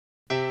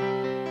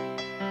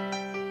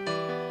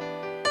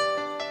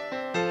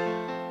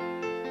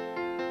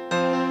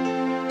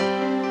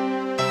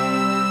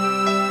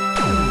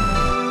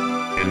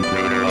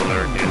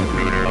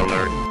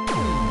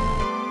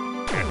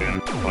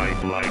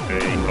like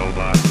a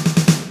robot.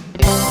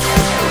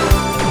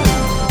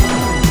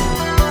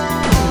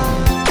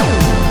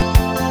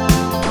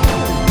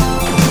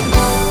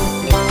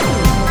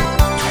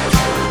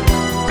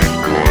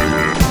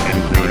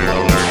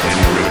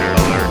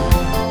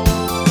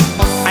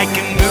 I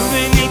can move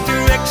in any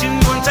direction.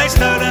 Once I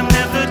start, I'm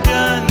never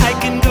done. I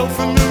can go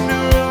from room to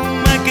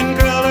room. I can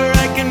crawl or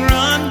I can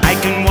run. I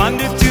can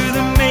wander through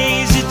the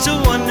maze. It's a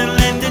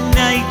wonderland at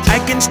night. I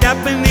can stop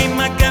and aim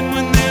my gun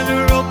when there's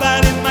a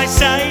robot in my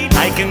sight.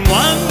 I can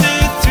wander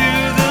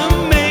through the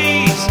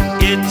maze.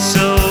 It's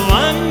a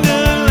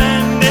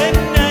wonderland at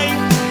night.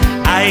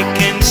 I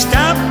can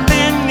stop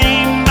and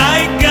aim my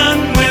gun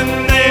when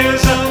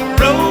there's a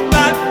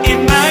robot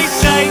in my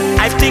sight.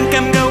 I think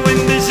I'm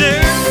going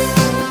berserk.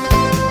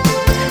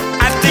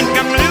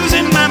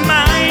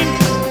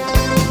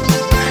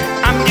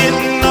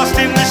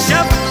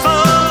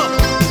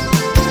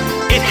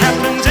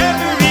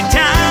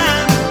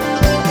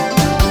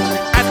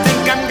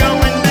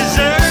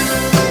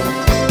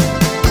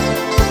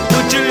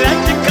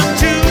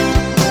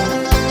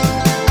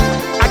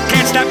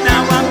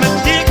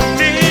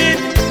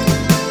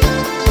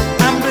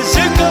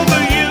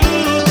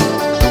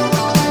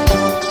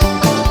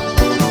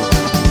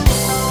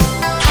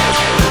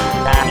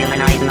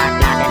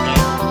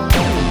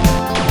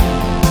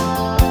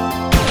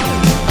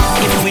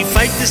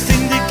 Fight this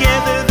thing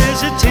together,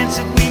 there's a chance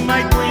that we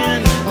might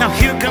win. Now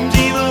here comes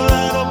evil,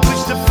 I'll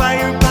push the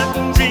fire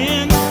buttons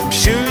in. I'm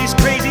sure he's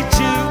crazy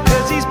too,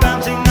 cause he's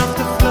bouncing off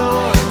the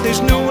floor. There's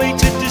no way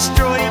to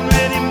destroy him,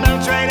 let him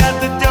bounce right out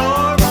the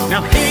door.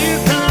 Now here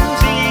comes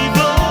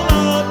evil,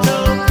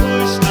 I'll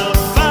push the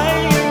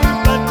fire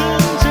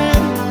buttons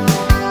in.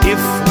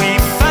 If we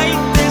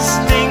fight this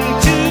thing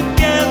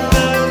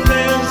together,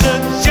 there's a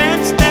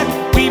chance that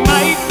we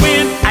might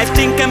win. I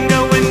think I'm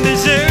going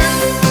berserk.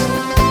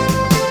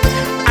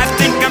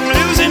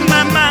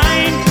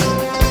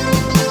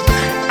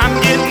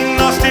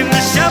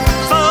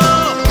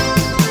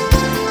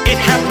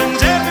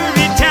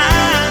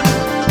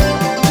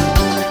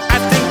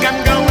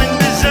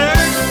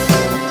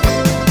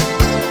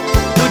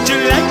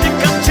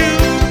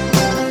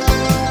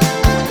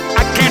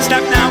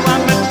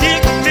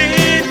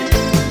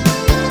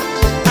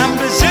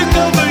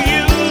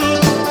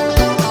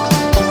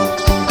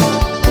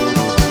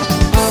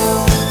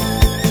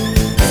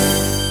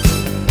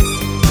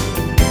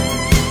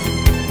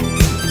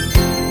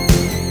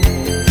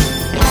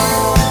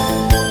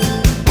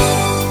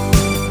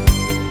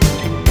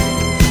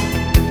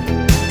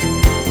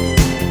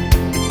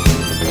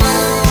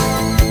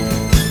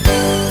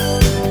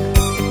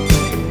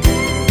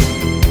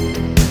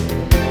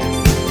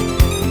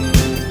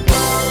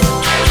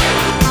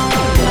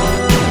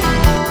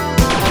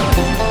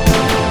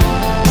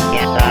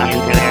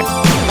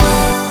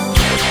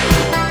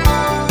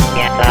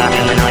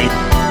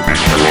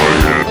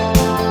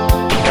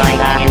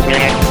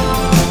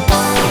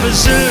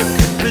 Berserk,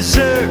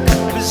 berserk,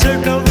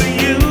 berserk over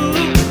you.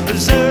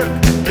 Berserk,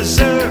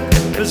 berserk,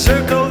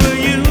 berserk over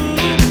you.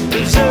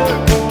 Berserk,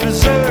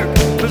 berserk,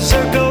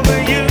 berserk over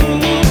you.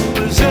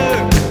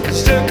 Berserk,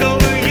 berserk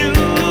over you.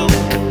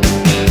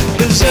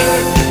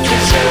 Berserk,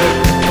 berserk,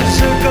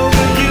 berserk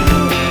over you.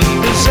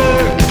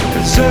 Berserk,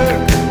 berserk,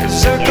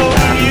 berserk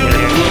over you.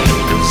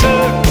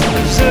 Berserk,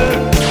 berserk,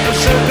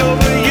 berserk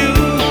over you.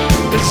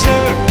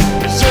 Berserk,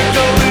 berserk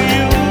over you. Berserk.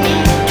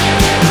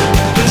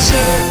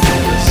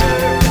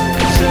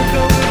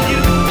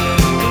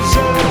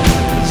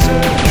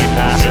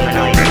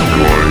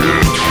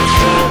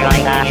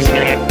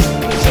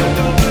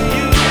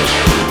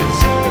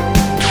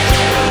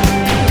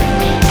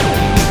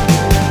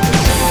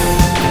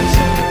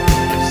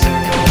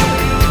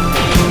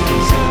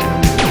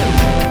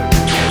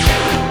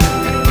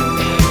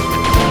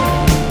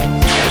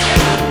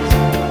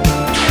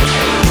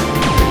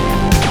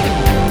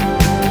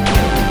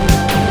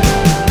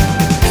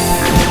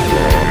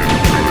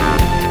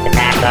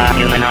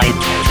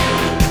 Humanoid.